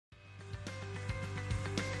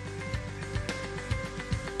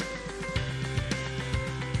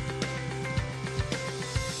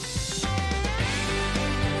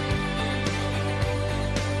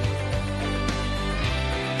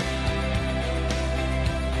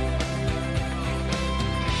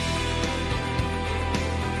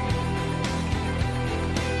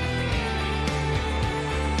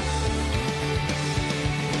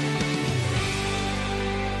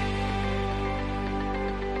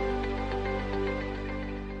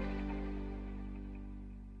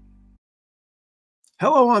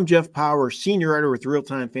Hello, I'm Jeff Paur, senior writer with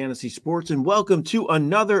RealTime Fantasy Sports, and welcome to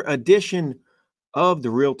another edition of the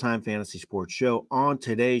RealTime Fantasy Sports Show. On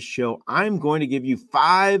today's show, I'm going to give you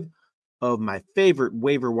 5 of my favorite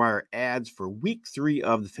waiver wire ads for week 3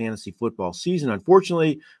 of the fantasy football season.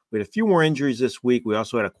 Unfortunately, we had a few more injuries this week. We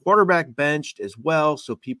also had a quarterback benched as well,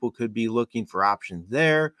 so people could be looking for options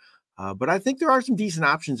there. But I think there are some decent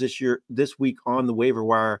options this week on the waiver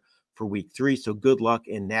wire for week 3. So good luck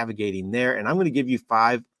in navigating there. And I'm going to give you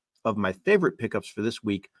 5 of my favorite pickups for this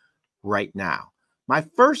week right now. My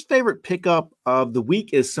first favorite pickup of the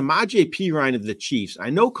week is Samaje Perine of the Chiefs. I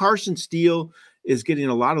know Carson Steele is getting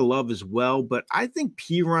a lot of love as well, but I think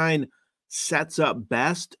Perine sets up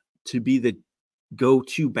best to be the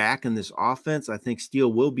go-to back in this offense. I think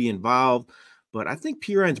Steele will be involved, but I think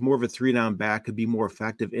Perine's more of a 3-down back, could be more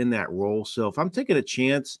effective in that role. So if I'm taking a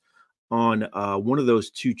chance on one of those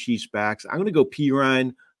two Chiefs backs, I'm going to go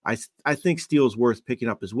Perine. I think Steele's worth picking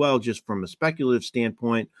up as well, just from a speculative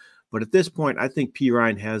standpoint. But at this point, I think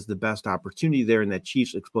Perine has the best opportunity there in that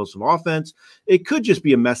Chiefs explosive offense. It could just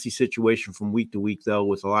be a messy situation from week to week, though,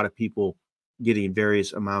 with a lot of people getting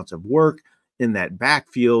various amounts of work in that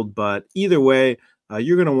backfield. But either way,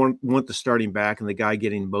 you're going to want the starting back and the guy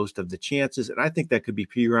getting most of the chances. And I think that could be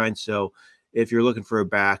Perine. So if you're looking for a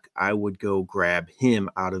back, I would go grab him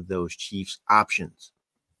out of those Chiefs options.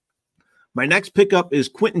 My next pickup is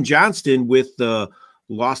Quentin Johnston with the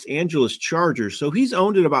Los Angeles Chargers. So he's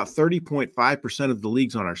owned in about 30.5% of the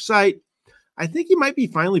leagues on our site. I think he might be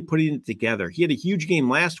finally putting it together. He had a huge game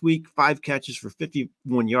last week, 5 catches for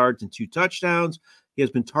 51 yards and 2 touchdowns. He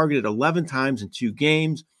has been targeted 11 times in 2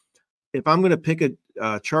 games. If I'm going to pick a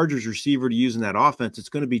Chargers receiver to use in that offense, it's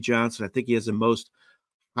going to be Johnson. I think he has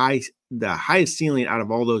the highest ceiling out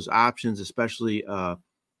of all those options, especially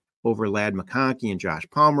over Ladd McConkey and Josh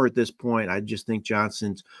Palmer at this point. I just think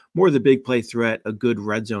Johnson's more the big play threat, a good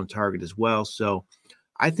red zone target as well. So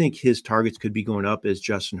I think his targets could be going up as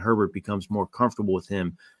Justin Herbert becomes more comfortable with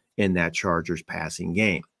him in that Chargers passing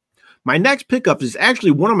game. My next pickup is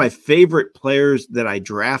actually one of my favorite players that I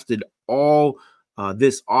drafted all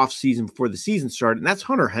this offseason before the season started, and that's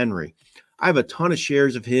Hunter Henry. I have a ton of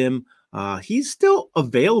shares of him. He's still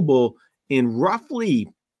available in roughly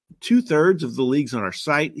 2/3 of the leagues on our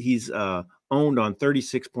site. He's owned on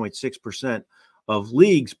 36.6% of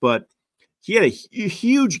leagues, but he had a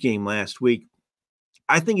huge game last week.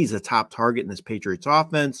 I think he's a top target in this Patriots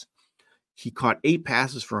offense. He caught 8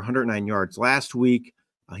 passes for 109 yards last week.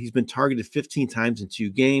 He's been targeted 15 times in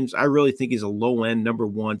 2 games. I really think he's a low-end number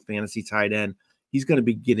 1 fantasy tight end. He's going to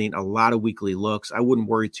be getting a lot of weekly looks. I wouldn't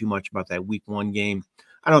worry too much about that week 1 game.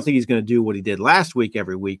 I don't think he's going to do what he did last week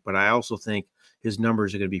every week, but I also think his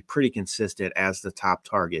numbers are going to be pretty consistent as the top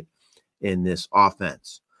target in this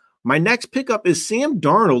offense. My next pickup is Sam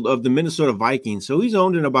Darnold of the Minnesota Vikings. So he's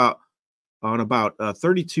owned on about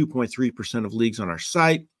 32.3% of leagues on our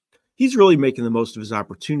site. He's really making the most of his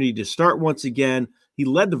opportunity to start once again. He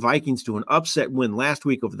led the Vikings to an upset win last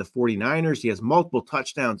week over the 49ers. He has multiple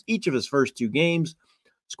touchdowns each of his first 2 games.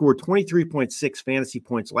 Scored 23.6 fantasy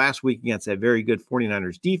points last week against that very good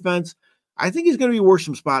 49ers defense. I think he's going to be worth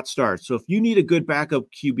some spot starts. So if you need a good backup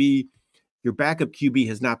QB, your backup QB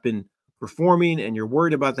has not been performing and you're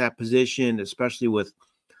worried about that position, especially with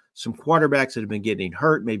some quarterbacks that have been getting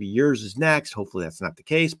hurt, maybe yours is next. Hopefully that's not the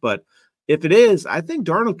case. But if it is, I think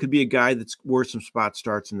Darnold could be a guy that's worth some spot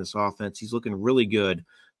starts in this offense. He's looking really good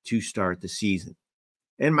to start the season.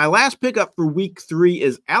 And my last pickup for week 3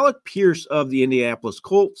 is Alec Pierce of the Indianapolis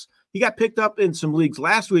Colts. He got picked up in some leagues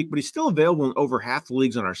last week, but he's still available in over half the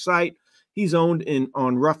leagues on our site. He's owned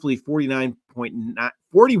on roughly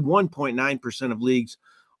 41.9% of leagues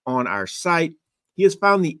on our site. He has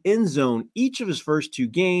found the end zone each of his first 2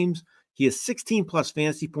 games. He has 16-plus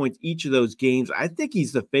fantasy points each of those games. I think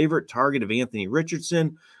he's the favorite target of Anthony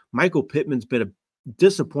Richardson. Michael Pittman's been a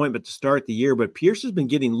disappointment to start the year, but Pierce has been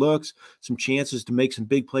getting looks, some chances to make some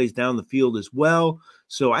big plays down the field as well.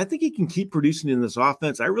 So I think he can keep producing in this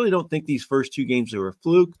offense. I really don't think these first 2 games are a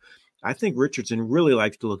fluke. I think Richardson really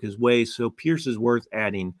likes to look his way, so Pierce is worth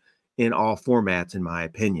adding in all formats, in my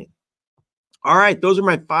opinion. All right, those are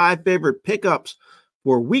my 5 favorite pickups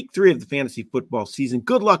for week 3 of the fantasy football season.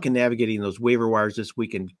 Good luck in navigating those waiver wires this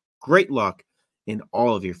week, and great luck in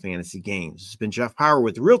all of your fantasy games. This has been Jeff Paur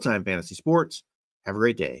with RealTime Fantasy Sports. Have a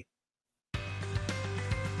great day.